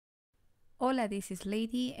Hola, this is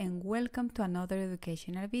Leidy and welcome to another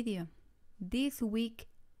educational video. This week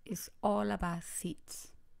is all about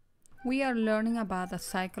seeds. We are learning about the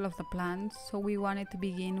cycle of the plant, so we wanted to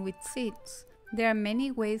begin with seeds. There are many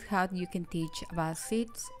ways how you can teach about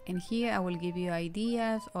seeds, and here I will give you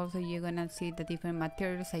ideas. Also, you're gonna see the different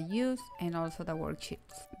materials I use and also the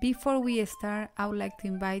worksheets. Before we start, I would like to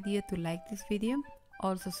invite you to like this video,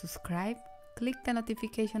 also subscribe, click the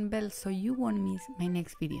notification bell so you won't miss my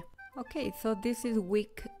next video. Okay, so this is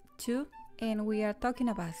week 2 and we are talking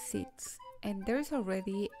about seeds, and there's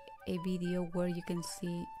already a video where you can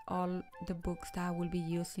see all the books that I will be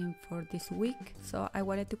using for this week. So I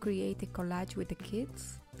wanted to create a collage with the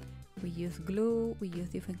kids. We use glue, we use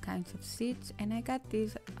different kinds of seeds, and I got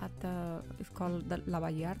this at it's called the La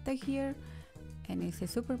Vallarta here, and it's a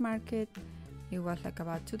supermarket. It was like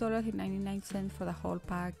about $2.99 for the whole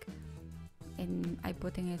pack, and I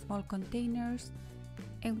put in small containers.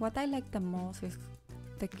 And what I like the most is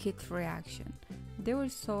the kids' reaction. They were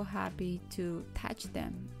so happy to touch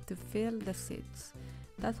them, to feel the seeds.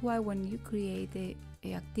 That's why when you create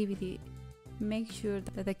a activity, make sure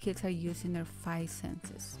that the kids are using their 5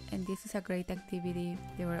 senses. And this is a great activity.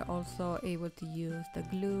 They were also able to use the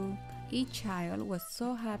glue. Each child was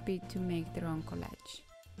so happy to make their own collage.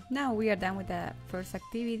 Now we are done with the first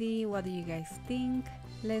activity. What do you guys think?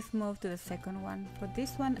 Let's move to the second one. For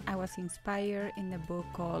this one, I was inspired in the book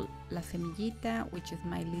called La Semillita, which is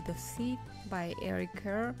My Little Seed by Eric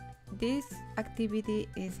Kerr. This activity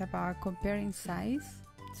is about comparing size.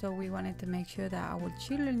 So we wanted to make sure that our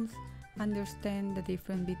children understand the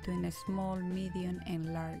difference between a small, medium,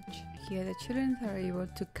 and large. Here the children are able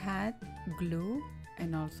to cut, glue,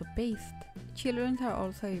 and also paste. Children are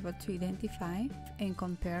also able to identify and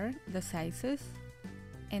compare the sizes,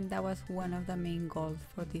 and that was one of the main goals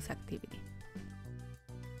for this activity.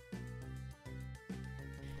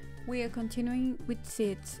 We are continuing with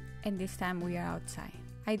seeds, and this time we are outside.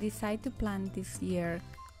 I decided to plant this year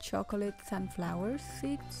chocolate sunflower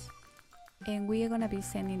seeds, and we are gonna be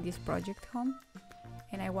sending this project home,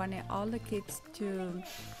 and I wanted all the kids to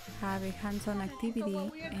have a hands-on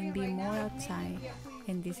activity and be more outside,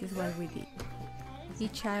 and this is what we did.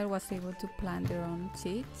 Each child was able to plant their own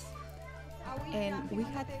seeds, and we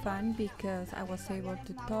had fun because I was able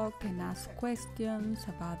to talk and ask questions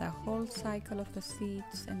about the whole cycle of the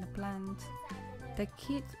seeds and the plants. The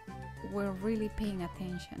kids were really paying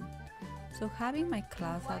attention. So having my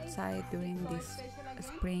class outside during this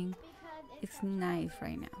spring is nice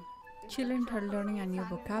right now. Children are learning a new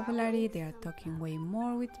vocabulary, they are talking way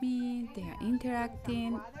more with me, they are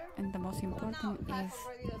interacting, and the most important is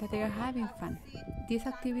that they are having fun. This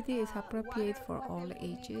activity is appropriate for all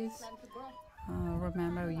ages.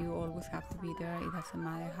 Remember, you always have to be there. It doesn't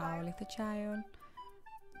matter how old is the child.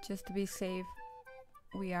 Just to be safe,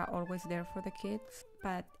 we are always there for the kids,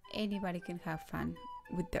 but anybody can have fun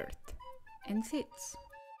with dirt and seeds.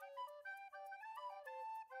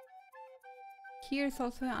 Here's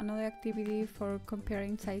also another activity for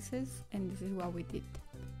comparing sizes, and this is what we did.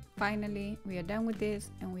 Finally, we are done with this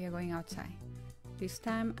and we are going outside. This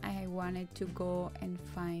time I wanted to go and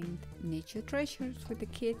find nature treasures with the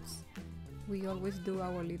kids. We always do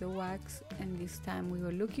our little walks, and this time we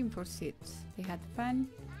were looking for seeds. They had fun.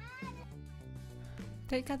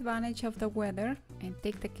 Take advantage of the weather and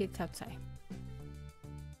take the kids outside.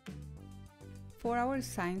 For our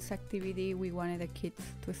science activity, we wanted the kids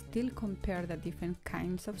to still compare the different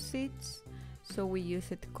kinds of seeds. So we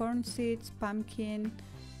used corn seeds, pumpkin,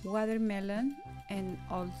 watermelon, and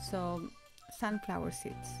also sunflower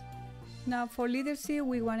seeds. Now for leadership,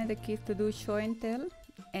 we wanted the kids to do show and tell,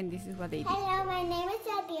 and this is what they did. Hello, my name is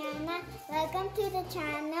Adriana. Welcome to the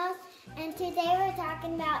channel, and today we're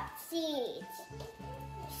talking about seeds.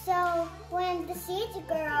 So when the seeds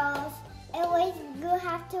grows, you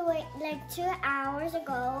have to wait like 2 hours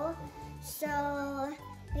ago, so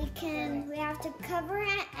we have to cover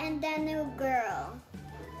it and then it will grow.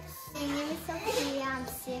 My name is Sophia, I'm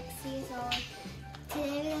 6 years old.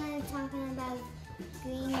 Today we're going to be talking about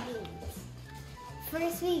green beans.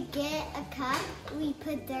 First we get a cup, we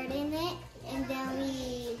put dirt in it, and then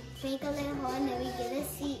we make a little hole, and then we get a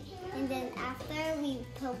seed, and then after we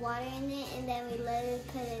put water in it, and then we let it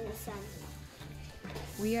put in the sun.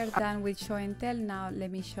 We are done with show and tell. Now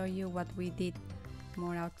let me show you what we did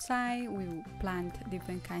more outside. We plant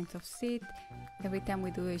different kinds of seed. Every time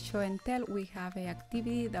we do a show and tell, we have an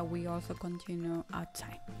activity that we also continue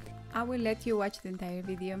outside. I will let you watch the entire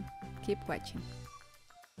video. Keep watching.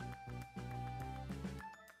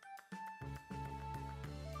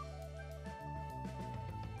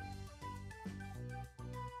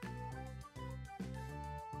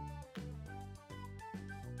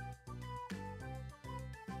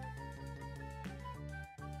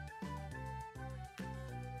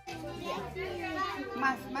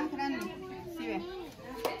 Más grande. ¿Sí ve?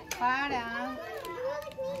 Para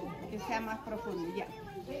que sea más profundo. Ya.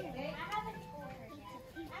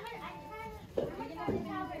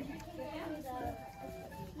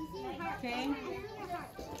 Ok.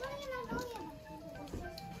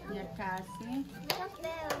 Ya casi. Ok.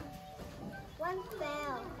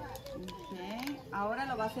 Ahora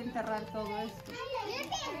lo vas a enterrar todo esto.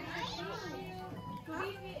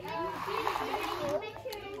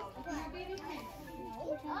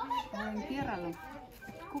 Entiérralo.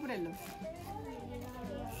 Cúbrelo.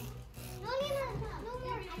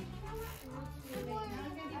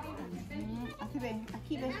 Así ve,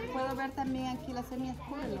 aquí ves, puedo ver también aquí las semillas,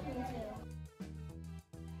 cúbrelo.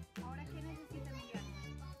 Ahora, ¿qué necesita, Miguel?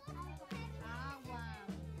 Agua.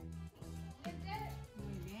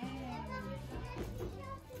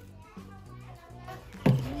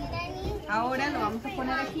 Muy bien. Ahora lo vamos a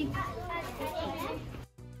poner aquí.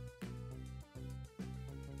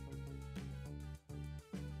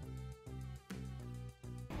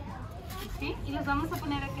 ¿Sí? Y los vamos a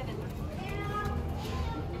poner aquí adentro.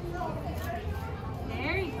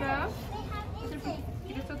 There you go.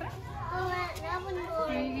 ¿Quieres otra?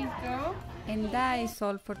 There you go. And that is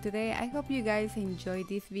all for today. I hope you guys enjoyed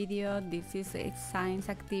this video. This is a science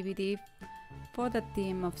activity for the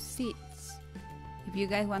theme of seeds. If you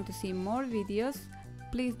guys want to see more videos,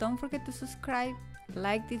 please don't forget to subscribe,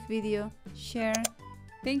 like this video, share.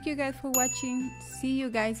 Thank you guys for watching. See you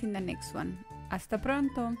guys in the next one. Hasta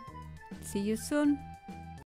pronto. See you soon.